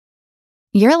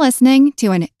You're listening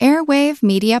to an Airwave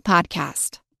Media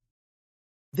Podcast.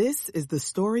 This is the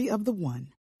story of the one.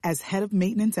 As head of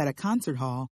maintenance at a concert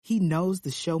hall, he knows the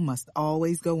show must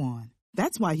always go on.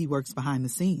 That's why he works behind the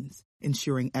scenes,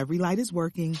 ensuring every light is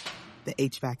working, the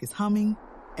HVAC is humming,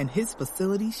 and his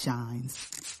facility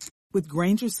shines. With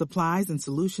Grainger's supplies and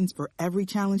solutions for every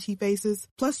challenge he faces,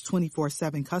 plus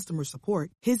 24/7 customer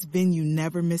support, his venue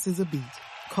never misses a beat.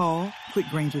 Call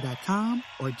quickgrainger.com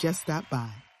or just stop by.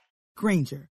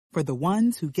 Grainger, for the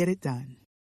ones who get it done.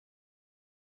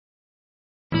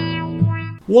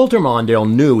 Walter Mondale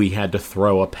knew he had to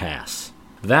throw a pass.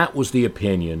 That was the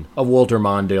opinion of Walter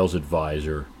Mondale's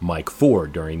advisor, Mike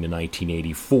Ford, during the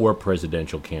 1984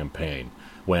 presidential campaign,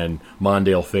 when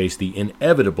Mondale faced the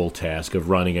inevitable task of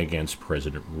running against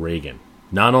President Reagan.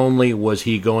 Not only was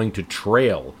he going to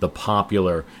trail the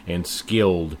popular and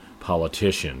skilled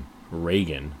politician,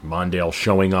 Reagan, Mondale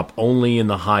showing up only in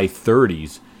the high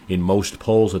 30s in most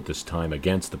polls at this time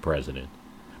against the president,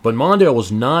 but Mondale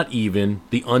was not even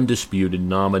the undisputed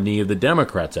nominee of the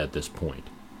Democrats at this point,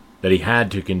 that he had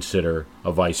to consider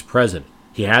a vice president.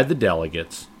 He had the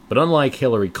delegates, but unlike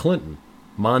Hillary Clinton,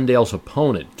 Mondale's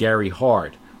opponent, Gary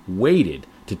Hart, waited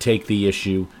to take the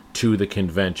issue to the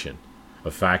convention,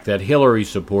 a fact that Hillary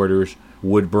supporters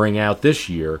would bring out this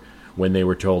year when they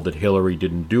were told that Hillary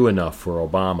didn't do enough for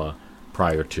Obama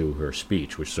prior to her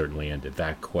speech, which certainly ended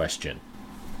that question.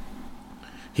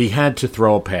 He had to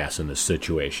throw a pass in this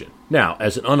situation. Now,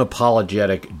 as an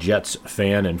unapologetic Jets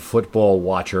fan and football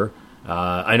watcher,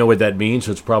 I know what that means,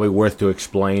 so it's probably worth to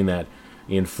explain that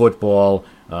in football,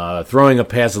 throwing a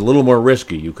pass is a little more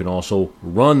risky. You can also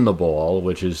run the ball,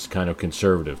 which is kind of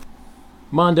conservative.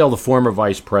 Mondale, the former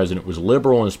vice president, was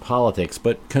liberal in his politics,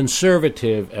 but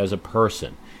conservative as a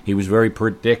person. He was very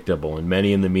predictable, and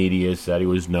many in the media said he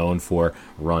was known for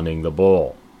running the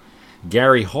ball.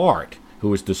 Gary Hart, who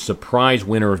was the surprise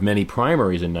winner of many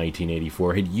primaries in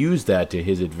 1984, had used that to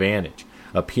his advantage,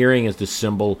 appearing as the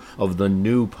symbol of the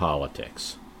new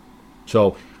politics.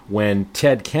 So when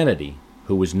Ted Kennedy,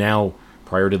 who was now,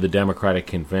 prior to the Democratic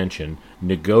Convention,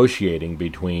 negotiating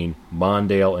between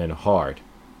Mondale and Hart,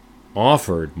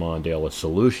 offered Mondale a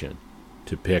solution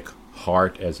to pick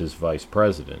Hart as his vice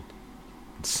president,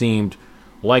 it seemed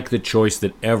like the choice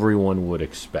that everyone would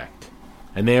expect.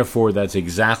 And therefore, that's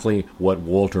exactly what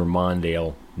Walter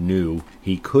Mondale knew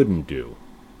he couldn't do.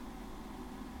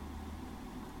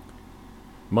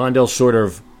 Mondale sort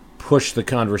of pushed the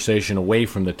conversation away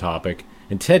from the topic,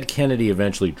 and Ted Kennedy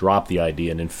eventually dropped the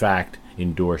idea and, in fact,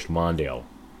 endorsed Mondale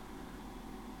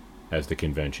as the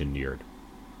convention neared.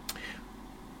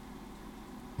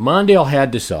 Mondale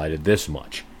had decided this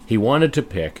much. He wanted to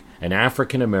pick an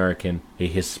African American, a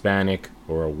Hispanic,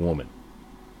 or a woman.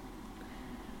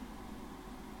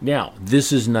 Now,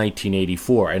 this is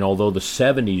 1984, and although the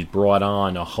 70s brought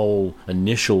on a whole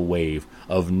initial wave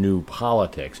of new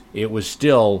politics, it was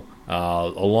still a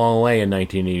long way in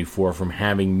 1984 from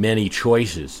having many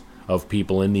choices of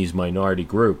people in these minority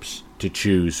groups to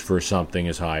choose for something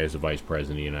as high as the Vice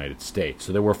President of the United States.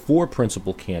 So there were four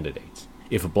principal candidates.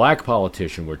 If a black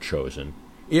politician were chosen,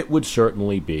 it would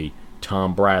certainly be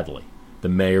Tom Bradley, the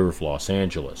mayor of Los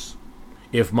Angeles.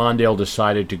 If Mondale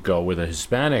decided to go with a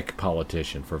Hispanic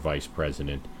politician for vice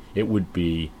president, it would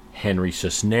be Henry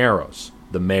Cisneros,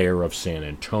 the mayor of San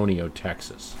Antonio,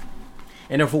 Texas.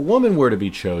 And if a woman were to be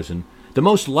chosen, the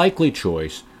most likely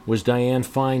choice was Dianne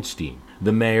Feinstein,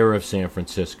 the mayor of San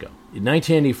Francisco. In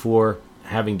 1984,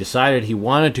 having decided he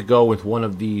wanted to go with one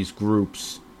of these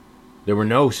groups, there were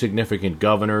no significant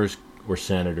governors or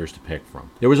senators to pick from.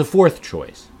 There was a fourth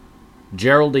choice,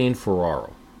 Geraldine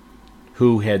Ferraro,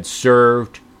 who had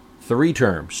served 3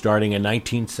 terms starting in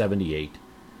 1978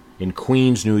 in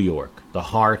Queens, New York, the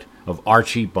heart of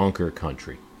Archie Bunker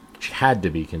country. She had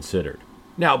to be considered.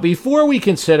 Now, before we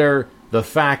consider the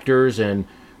factors and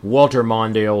Walter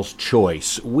Mondale's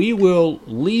choice, we will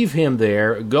leave him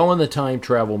there, go in the time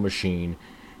travel machine,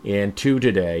 and to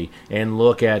today, and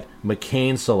look at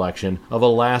McCain's selection of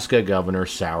Alaska Governor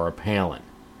Sarah Palin.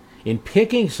 In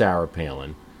picking Sarah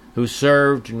Palin, who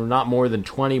served not more than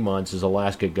 20 months as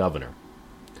Alaska governor,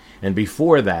 and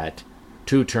before that,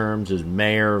 2 terms as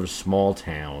mayor of a small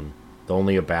town with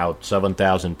only about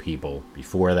 7,000 people.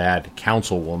 Before that,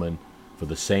 councilwoman for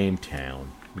the same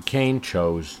town. McCain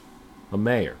chose a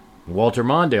mayor. Walter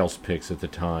Mondale's picks at the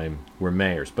time were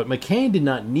mayors, but McCain did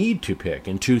not need to pick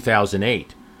in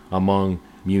 2008 among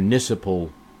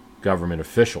municipal government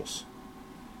officials.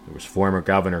 There was former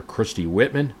Governor Christy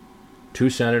Whitman, 2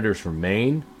 senators from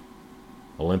Maine,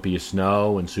 Olympia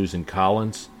Snowe and Susan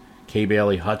Collins, Kay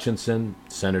Bailey Hutchinson,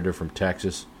 senator from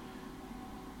Texas,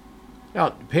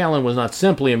 Now, Palin was not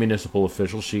simply a municipal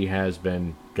official. She has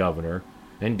been governor,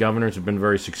 and governors have been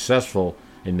very successful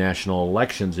in national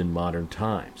elections in modern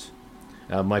times.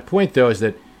 My point, though, is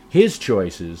that his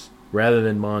choices, rather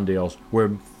than Mondale's,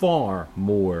 were far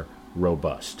more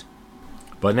robust.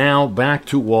 But now, back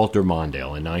to Walter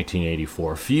Mondale in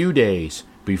 1984, a few days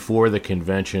before the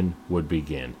convention would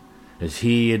begin, as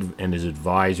he and his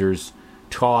advisors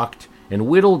talked and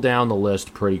whittled down the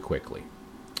list pretty quickly.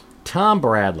 Tom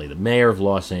Bradley, the mayor of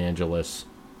Los Angeles,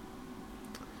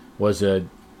 was an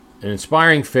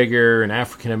inspiring figure, an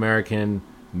African-American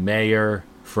mayor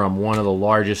from one of the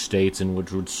largest states, and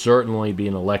which would certainly be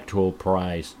an electoral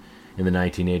prize in the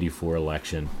 1984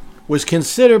 election, was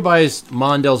considered by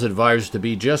Mondale's advisors to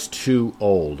be just too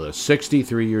old,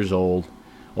 63 years old,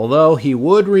 although he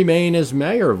would remain as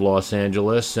mayor of Los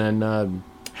Angeles and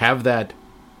have that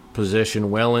position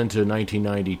well into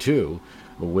 1992,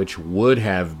 which would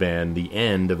have been the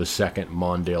end of a second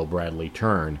Mondale-Bradley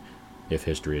turn if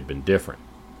history had been different.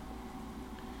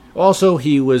 Also,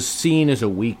 he was seen as a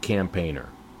weak campaigner,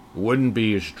 wouldn't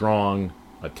be a strong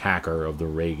attacker of the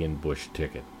Reagan-Bush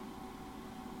ticket.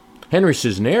 Henry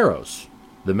Cisneros,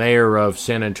 the mayor of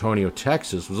San Antonio,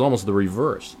 Texas, was almost the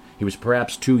reverse. He was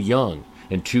perhaps too young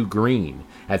and too green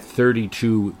at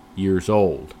 32 years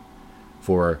old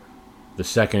for the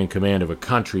second in command of a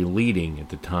country leading at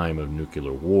the time of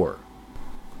nuclear war.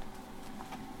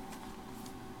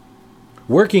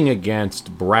 Working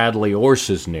against Bradley or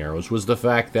Cisneros was the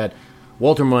fact that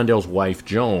Walter Mondale's wife,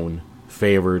 Joan,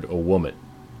 favored a woman.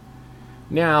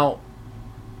 Now,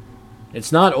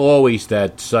 it's not always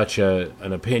that such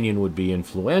an opinion would be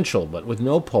influential, but with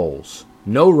no polls,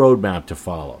 no roadmap to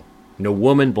follow, no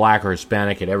woman, black or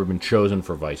Hispanic, had ever been chosen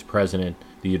for vice president,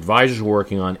 the advisors were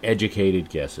working on educated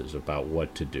guesses about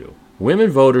what to do.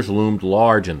 Women voters loomed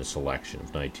large in this election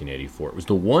of 1984. It was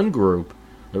the one group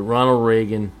that Ronald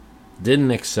Reagan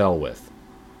didn't excel with.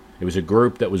 It was a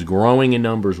group that was growing in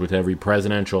numbers with every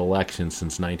presidential election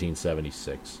since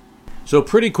 1976. So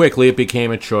pretty quickly it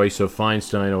became a choice of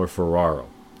Feinstein or Ferraro.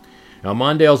 Now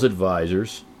Mondale's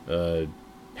advisors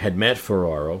had met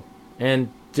Ferraro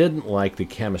and didn't like the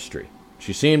chemistry.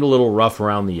 She seemed a little rough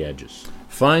around the edges.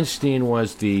 Feinstein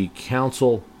was the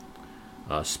council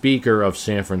speaker of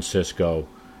San Francisco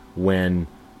when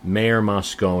Mayor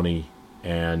Moscone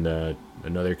and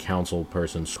another council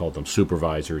person, called them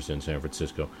supervisors in San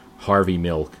Francisco, Harvey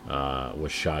Milk,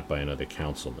 was shot by another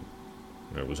councilman.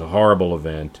 It was a horrible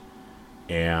event,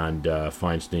 and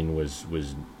Feinstein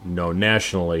was known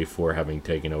nationally for having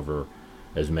taken over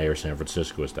as mayor of San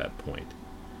Francisco at that point.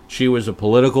 She was a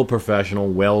political professional,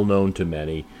 well known to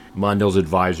many. Mondale's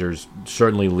advisors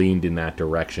certainly leaned in that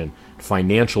direction.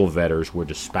 Financial vetters were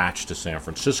dispatched to San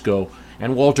Francisco,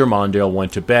 and Walter Mondale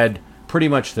went to bed pretty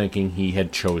much thinking he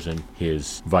had chosen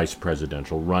his vice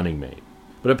presidential running mate.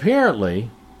 But apparently,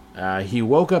 he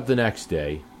woke up the next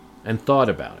day and thought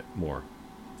about it more.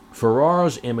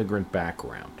 Ferraro's immigrant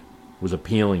background was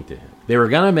appealing to him. They were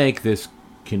going to make this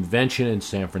convention in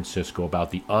San Francisco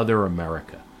about the other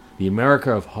America, the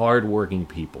America of hard-working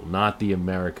people, not the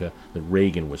America that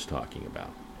Reagan was talking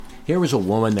about. Here was a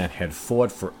woman that had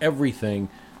fought for everything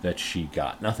that she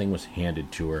got. Nothing was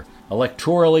handed to her.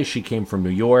 Electorally, she came from New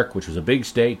York, which was a big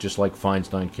state, just like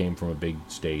Feinstein came from a big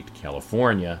state,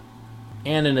 California.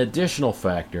 And an additional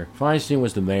factor, Feinstein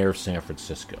was the mayor of San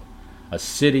Francisco, a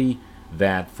city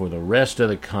that for the rest of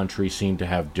the country seemed to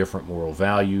have different moral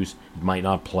values. It might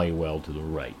not play well to the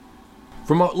right.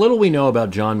 From what little we know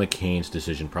about John McCain's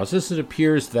decision process, it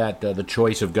appears that the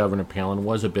choice of Governor Palin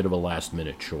was a bit of a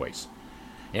last-minute choice,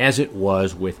 as it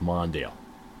was with Mondale.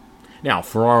 Now,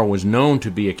 Ferraro was known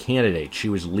to be a candidate. She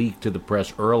was leaked to the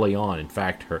press early on. In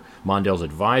fact, Mondale's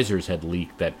advisors had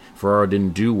leaked that Ferraro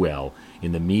didn't do well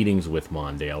in the meetings with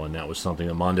Mondale, and that was something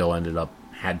that Mondale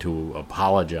had to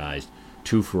apologize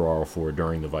to Ferraro for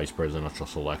during the vice presidential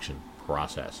selection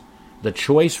process. The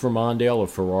choice for Mondale or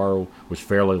Ferraro was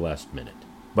fairly last minute.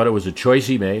 But it was a choice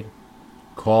he made,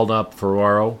 called up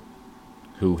Ferraro,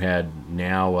 who had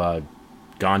now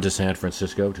gone to San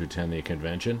Francisco to attend the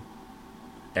convention,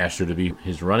 asked her to be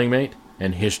his running mate,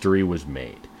 and history was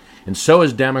made. And so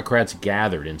as Democrats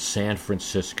gathered in San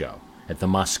Francisco at the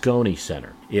Moscone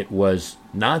Center, it was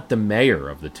not the mayor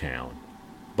of the town,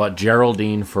 but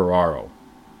Geraldine Ferraro,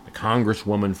 the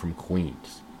congresswoman from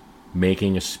Queens,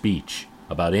 making a speech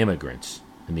about immigrants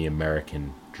and the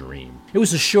American dream. It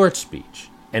was a short speech,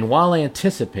 and while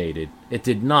anticipated, it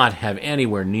did not have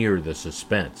anywhere near the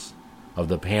suspense of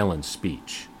the Palin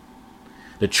speech.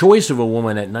 The choice of a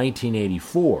woman at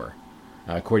 1984,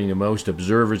 according to most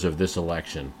observers of this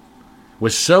election,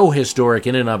 was so historic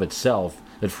in and of itself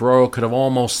that Ferraro could have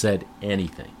almost said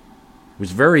anything.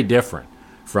 was very different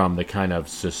from the kind of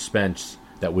suspense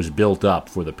that was built up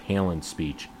for the Palin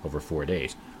speech over 4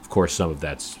 days. Of course, some of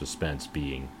that suspense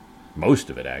being,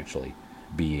 most of it actually,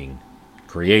 being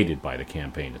created by the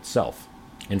campaign itself.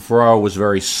 And Ferraro was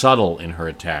very subtle in her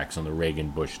attacks on the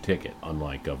Reagan-Bush ticket,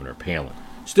 unlike Governor Palin.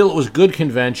 Still, it was good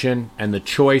convention, and the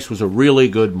choice was a really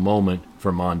good moment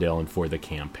for Mondale and for the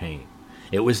campaign.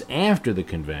 It was after the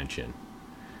convention,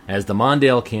 as the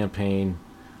Mondale campaign,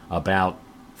 about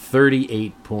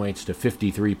 38 points to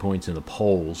 53 points in the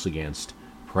polls against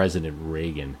President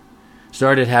Reagan,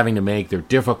 started having to make their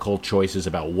difficult choices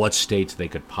about what states they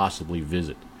could possibly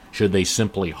visit. Should they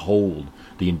simply hold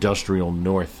the industrial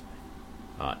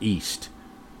Northeast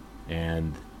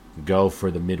and go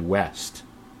for the Midwest?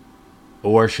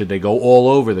 Or should they go all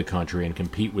over the country and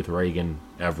compete with Reagan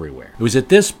everywhere? It was at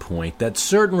this point that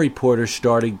certain reporters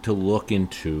started to look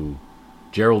into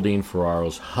Geraldine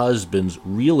Ferraro's husband's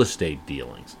real estate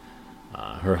dealings.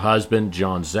 Her husband,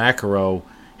 John Zaccaro,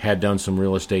 had done some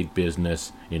real estate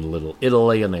business in Little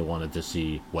Italy, and they wanted to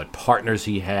see what partners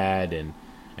he had,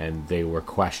 and they were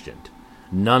questioned.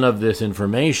 None of this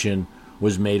information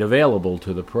was made available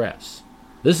to the press.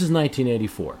 This is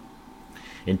 1984.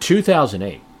 In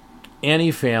 2008,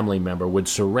 any family member would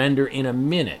surrender in a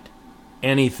minute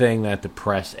anything that the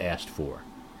press asked for.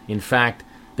 In fact,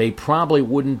 they probably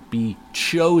wouldn't be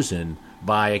chosen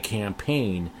by a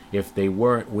campaign if they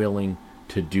weren't willing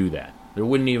to do that. There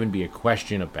wouldn't even be a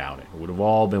question about it. It would have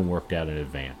all been worked out in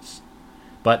advance.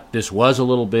 But this was a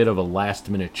little bit of a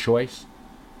last-minute choice.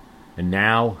 And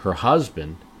now her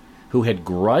husband, who had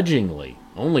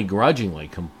only grudgingly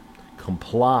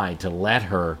complied to let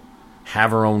her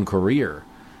have her own career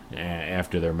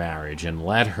after their marriage and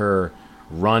let her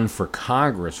run for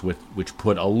Congress, which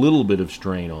put a little bit of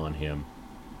strain on him,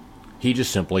 he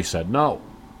just simply said no.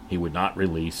 He would not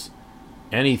release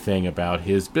anything about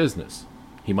his business.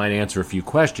 He might answer a few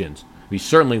questions. He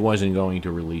certainly wasn't going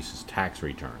to release his tax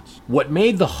returns. What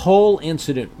made the whole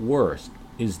incident worse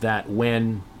is that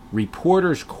when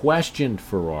reporters questioned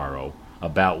Ferraro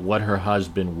about what her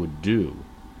husband would do,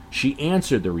 she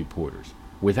answered the reporters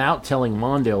without telling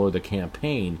Mondale or the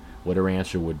campaign what her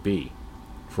answer would be.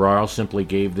 Ferraro simply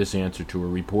gave this answer to a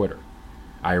reporter.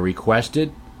 I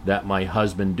requested that my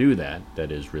husband do that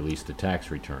is, release the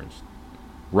tax returns.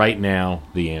 Right now,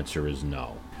 the answer is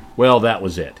no. Well, that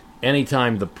was it.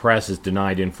 Anytime the press is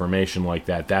denied information like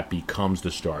that, that becomes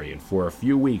the story. And for a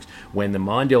few weeks, when the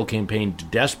Mondale campaign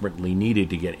desperately needed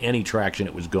to get any traction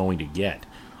it was going to get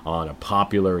on a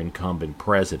popular incumbent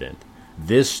president,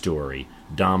 this story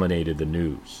dominated the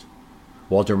news.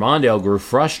 Walter Mondale grew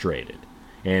frustrated,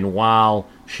 and while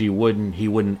he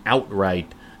wouldn't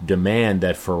outright demand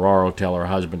that Ferraro tell her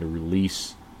husband to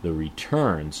release the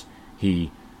returns,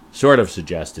 he sort of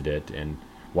suggested it, and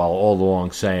while all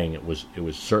along saying it was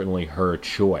certainly her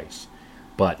choice.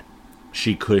 But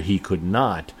he could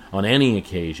not, on any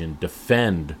occasion,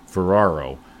 defend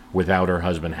Ferraro without her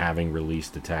husband having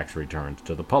released the tax returns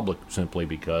to the public, simply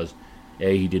because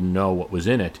A, he didn't know what was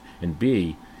in it, and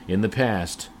B, in the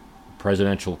past,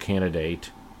 presidential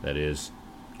candidate, that is,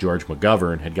 George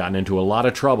McGovern, had gotten into a lot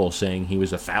of trouble saying he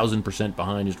was 1,000%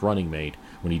 behind his running mate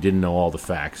when he didn't know all the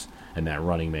facts, and that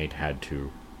running mate had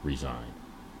to resign.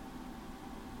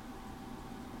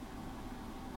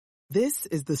 This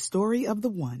is the story of the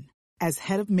one. As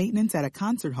head of maintenance at a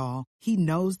concert hall, he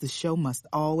knows the show must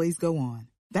always go on.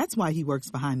 That's why he works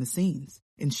behind the scenes,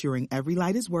 ensuring every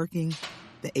light is working,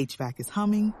 the HVAC is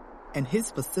humming, and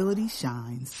his facility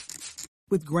shines.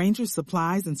 With Grainger's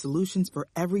supplies and solutions for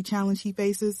every challenge he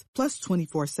faces, plus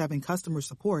 24/7 customer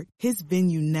support, his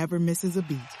venue never misses a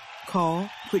beat. Call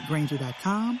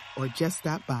quickgrainger.com or just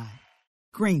stop by.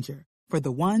 Grainger, for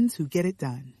the ones who get it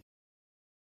done.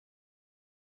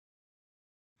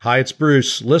 Hi, it's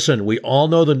Bruce. Listen, we all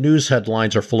know the news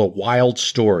headlines are full of wild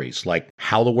stories, like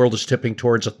how the world is tipping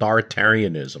towards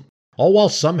authoritarianism, all while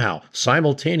somehow,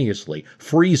 simultaneously,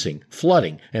 freezing,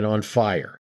 flooding, and on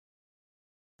fire.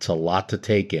 It's a lot to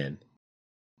take in.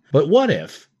 But what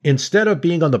if, instead of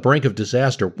being on the brink of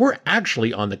disaster, we're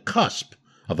actually on the cusp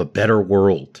of a better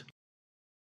world?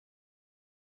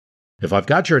 If I've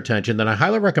got your attention, then I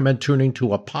highly recommend tuning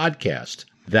to a podcast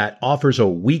that offers a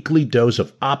weekly dose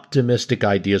of optimistic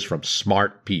ideas from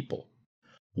smart people.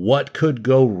 What Could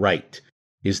Go Right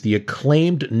is the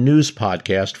acclaimed news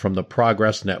podcast from the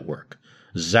Progress Network.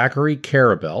 Zachary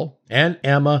Karabell and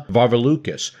Emma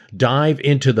Varvaloucas dive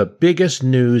into the biggest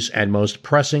news and most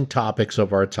pressing topics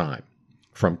of our time,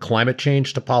 from climate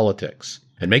change to politics,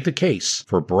 and make the case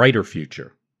for a brighter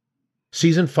future.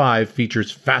 Season 5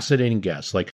 features fascinating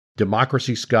guests like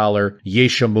democracy scholar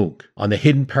Yesha Mounk on the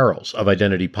hidden perils of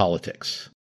identity politics.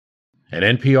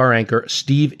 and NPR anchor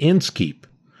Steve Inskeep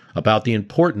about the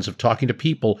importance of talking to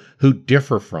people who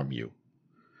differ from you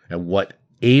and what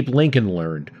Abe Lincoln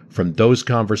learned from those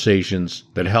conversations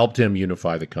that helped him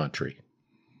unify the country.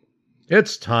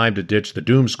 It's time to ditch the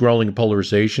doom-scrolling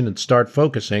polarization and start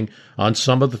focusing on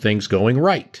some of the things going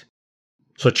right.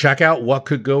 So check out What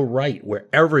Could Go Right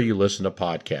wherever you listen to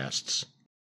podcasts.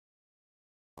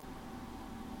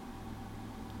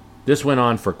 This went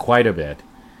on for quite a bit,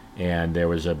 and there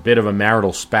was a bit of a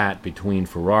marital spat between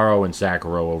Ferraro and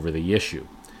Zaccaro over the issue.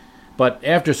 But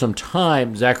after some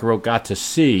time, Zaccaro got to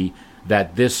see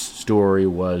that this story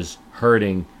was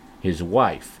hurting his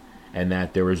wife, and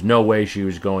that there was no way she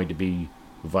was going to be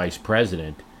vice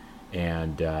president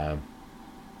and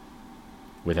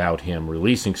without him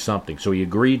releasing something. So he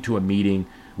agreed to a meeting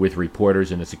with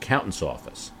reporters in his accountant's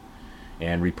office.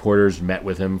 And reporters met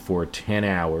with him for 10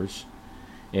 hours.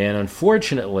 And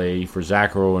unfortunately for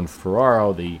Zaccaro and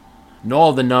Ferraro,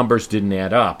 all the numbers didn't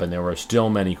add up, and there were still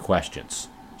many questions.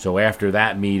 So after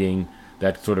that meeting,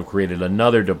 that sort of created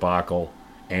another debacle,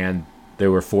 and they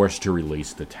were forced to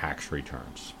release the tax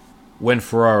returns. When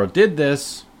Ferraro did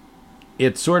this,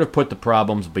 it sort of put the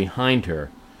problems behind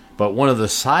her. But one of the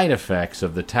side effects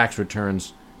of the tax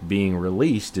returns being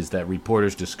released is that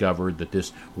reporters discovered that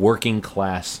this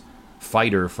working-class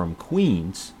fighter from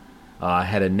Queens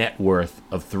had a net worth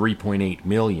of $3.8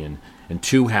 million and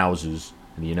 2 houses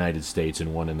in the United States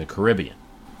and 1 in the Caribbean.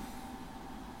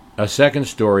 A second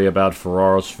story about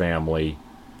Ferraro's family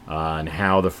and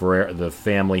how the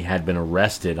family had been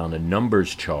arrested on a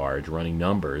numbers charge, running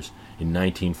numbers, in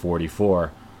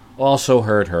 1944, also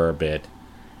hurt her a bit,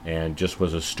 and just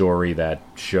was a story that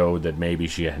showed that maybe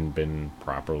she hadn't been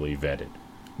properly vetted.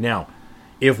 Now,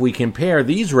 if we compare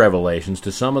these revelations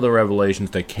to some of the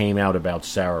revelations that came out about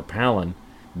Sarah Palin,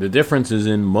 the difference is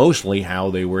in mostly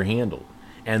how they were handled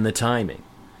and the timing.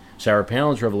 Sarah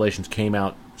Palin's revelations came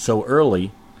out so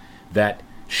early that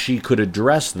she could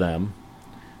address them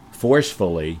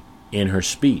forcefully in her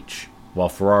speech, while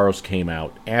Ferraro's came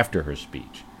out after her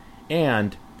speech.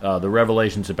 And the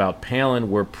revelations about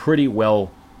Palin were pretty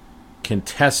well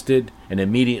contested and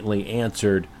immediately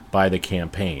answered by the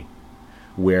campaign,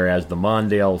 whereas the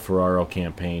Mondale-Ferraro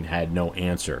campaign had no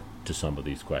answer to some of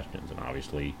these questions, and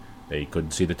obviously they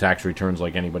couldn't see the tax returns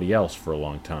like anybody else for a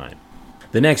long time.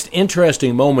 The next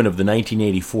interesting moment of the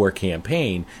 1984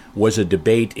 campaign was a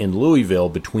debate in Louisville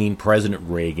between President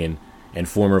Reagan and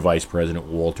former Vice President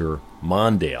Walter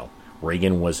Mondale.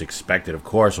 Reagan was expected, of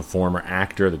course, a former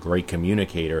actor, the great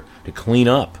communicator, to clean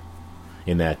up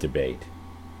in that debate.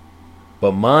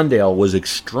 But Mondale was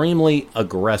extremely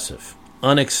aggressive,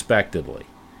 unexpectedly,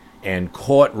 and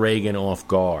caught Reagan off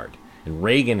guard. And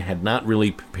Reagan had not really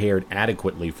prepared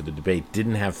adequately for the debate,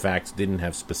 didn't have facts, didn't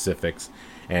have specifics,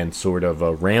 and sort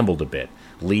of rambled a bit,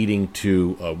 leading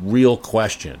to a real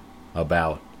question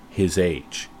about his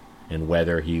age and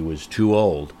whether he was too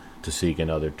old to seek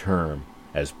another term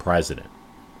as president.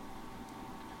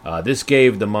 This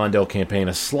gave the Mondale campaign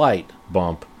a slight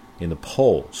bump in the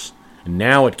polls. And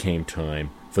now it came time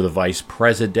for the vice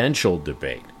presidential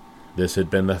debate. This had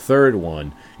been the third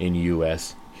one in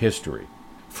U.S. history.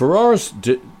 Ferraro's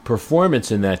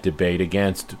performance in that debate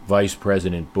against Vice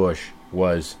President Bush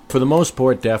was, for the most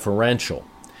part, deferential.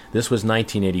 This was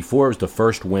 1984. It was the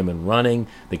first women running.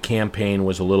 The campaign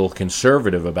was a little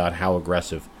conservative about how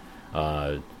aggressive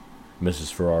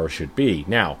Mrs. Ferraro should be.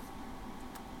 Now,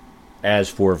 as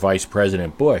for Vice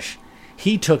President Bush,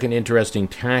 he took an interesting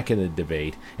tack in the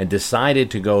debate and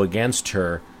decided to go against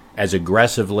her as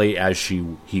aggressively as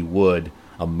he would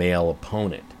a male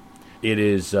opponent. It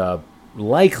is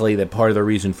likely that part of the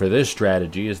reason for this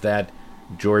strategy is that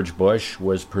George Bush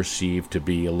was perceived to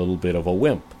be a little bit of a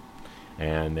wimp.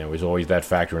 And there was always that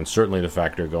factor, and certainly the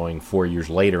factor going 4 years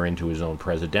later into his own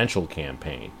presidential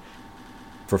campaign.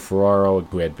 For Ferraro,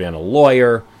 who had been a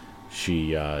lawyer,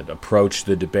 she approached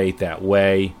the debate that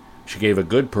way. She gave a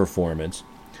good performance.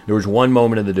 There was one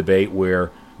moment in the debate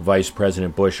where Vice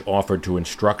President Bush offered to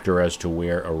instruct her as to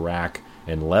where Iraq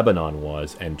and Lebanon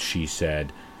was, and she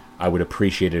said, "I would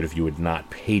appreciate it if you would not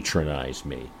patronize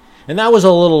me." And that was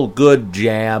a little good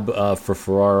jab for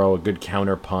Ferraro, a good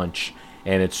counterpunch,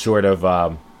 and it sort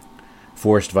of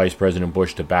forced Vice President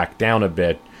Bush to back down a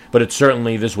bit. But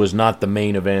this was not the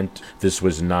main event. This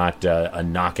was not a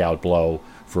knockout blow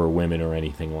for women or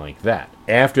anything like that.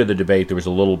 After the debate, there was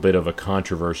a little bit of a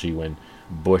controversy when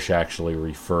Bush actually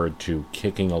referred to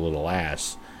kicking a little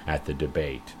ass at the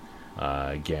debate.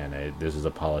 This is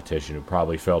a politician who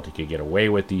probably felt he could get away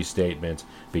with these statements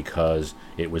because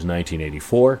it was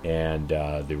 1984, and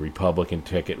the Republican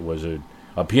ticket was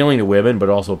appealing to women, but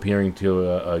also appealing to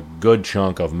a good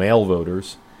chunk of male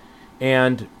voters.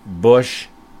 And Bush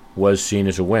was seen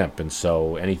as a wimp, and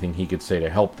so anything he could say to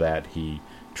help that, he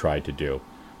tried to do.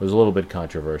 It was a little bit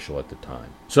controversial at the time.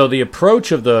 So the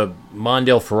approach of the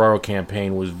Mondale-Ferraro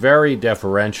campaign was very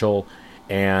deferential,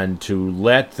 and to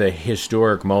let the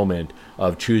historic moment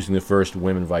of choosing the first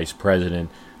women vice president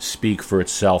speak for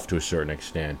itself to a certain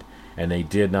extent. And they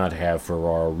did not have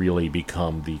Ferraro really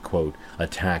become the, quote,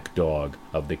 attack dog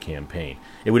of the campaign.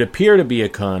 It would appear to be a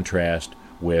contrast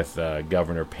with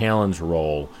Governor Palin's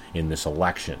role in this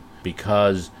election,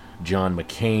 because John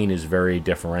McCain is very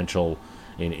deferential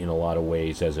in a lot of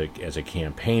ways as a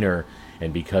campaigner,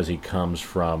 and because he comes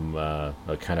from a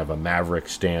kind of a maverick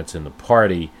stance in the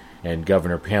party, and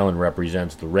Governor Palin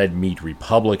represents the red meat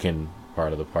Republican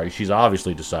part of the party, she's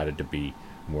obviously decided to be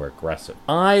more aggressive.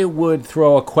 I would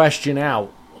throw a question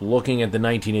out looking at the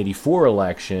 1984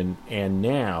 election and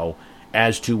now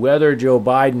as to whether Joe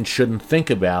Biden shouldn't think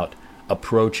about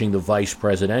approaching the vice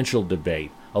presidential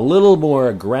debate a little more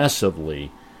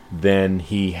aggressively than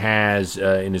he has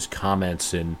in his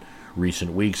comments in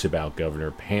recent weeks about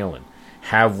Governor Palin.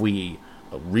 Have we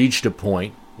reached a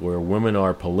point where women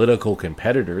are political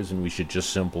competitors and we should just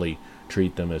simply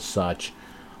treat them as such,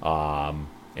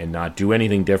 and not do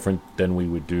anything different than we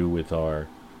would do with our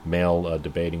male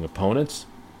debating opponents?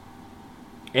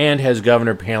 And has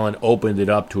Governor Palin opened it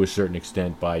up to a certain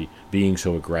extent by being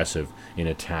so aggressive in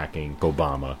attacking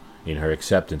Obama in her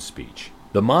acceptance speech?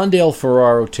 The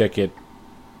Mondale-Ferraro ticket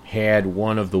had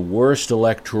one of the worst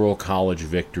electoral college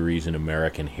victories in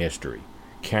American history,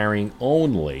 carrying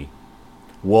only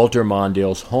Walter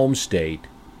Mondale's home state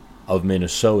of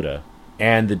Minnesota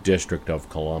and the District of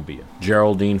Columbia.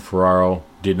 Geraldine Ferraro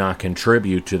did not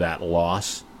contribute to that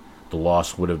loss. The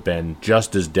loss would have been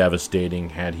just as devastating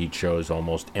had he chose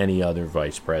almost any other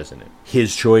vice president.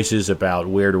 His choices about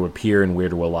where to appear and where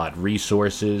to allot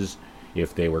resources,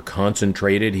 if they were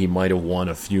concentrated, he might have won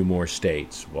a few more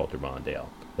states, Walter Mondale.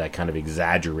 That kind of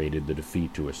exaggerated the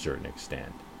defeat to a certain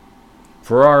extent.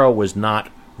 Ferraro was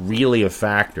not really a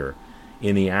factor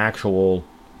in the actual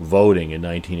voting in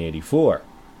 1984.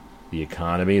 The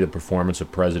economy, the performance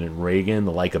of President Reagan,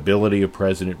 the likability of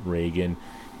President Reagan,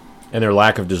 and their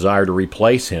lack of desire to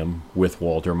replace him with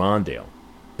Walter Mondale.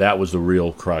 That was the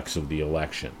real crux of the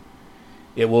election.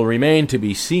 It will remain to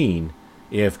be seen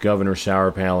if Governor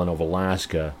Sarah Palin of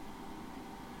Alaska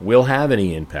will have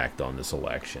any impact on this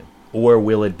election, or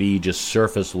will it be just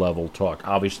surface-level talk?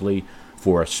 Obviously,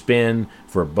 for a spin,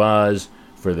 for buzz,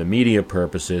 for the media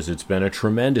purposes, it's been a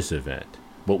tremendous event.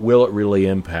 But will it really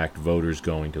impact voters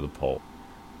going to the poll?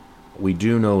 We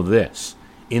do know this.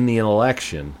 In the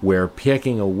election, where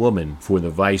picking a woman for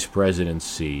the vice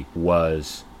presidency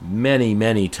was many,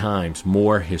 many times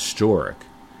more historic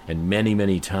and many,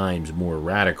 many times more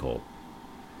radical,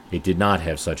 it did not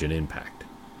have such an impact.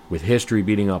 With history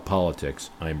beating up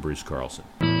politics, I'm Bruce Carlson.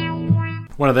 I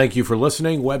want to thank you for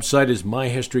listening. Website is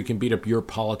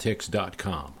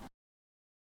myhistorycanbeatupyourpolitics.com.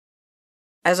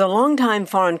 As a longtime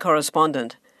foreign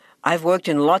correspondent, I've worked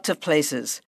in lots of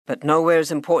places, but nowhere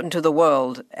as important to the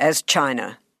world as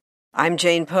China. I'm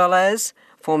Jane Perlez,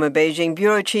 former Beijing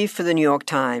bureau chief for the New York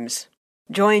Times.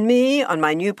 Join me on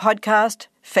my new podcast,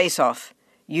 Face Off,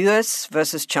 U.S.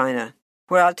 versus China,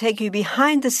 where I'll take you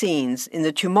behind the scenes in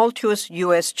the tumultuous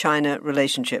U.S.-China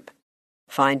relationship.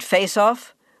 Find Face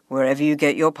Off wherever you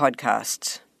get your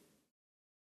podcasts.